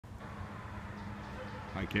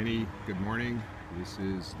Hi Kenny, good morning. This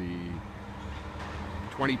is the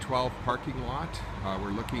 2012 parking lot.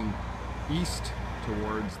 We're looking east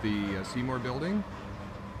towards the Seymour building.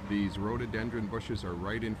 These rhododendron bushes are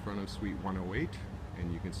right in front of Suite 108,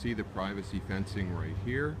 and you can see the privacy fencing right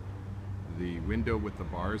here. The window with the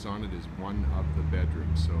bars on it is one of the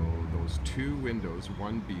bedrooms. So those two windows,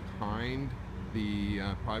 one behind the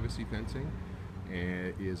privacy fencing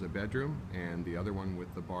is a bedroom, and the other one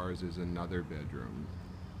with the bars is another bedroom.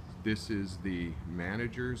 This is the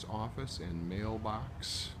manager's office and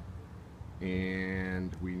mailbox,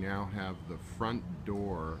 and we now have the front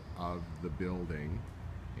door of the building,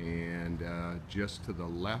 and just to the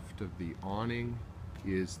left of the awning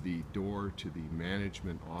is the door to the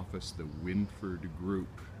management office, the Winford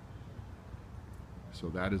Group. So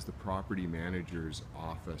that is the property manager's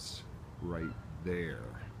office right there.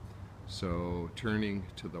 So turning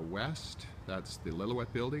to the west, that's the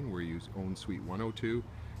Lillooet building where you own Suite 102,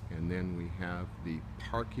 and then we have the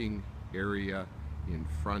parking area in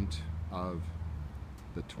front of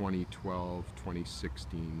the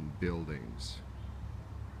 2012-2016 buildings.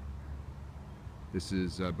 This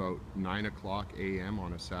is about 9 o'clock a.m.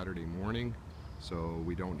 on a Saturday morning, so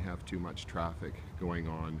we don't have too much traffic going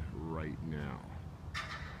on right now.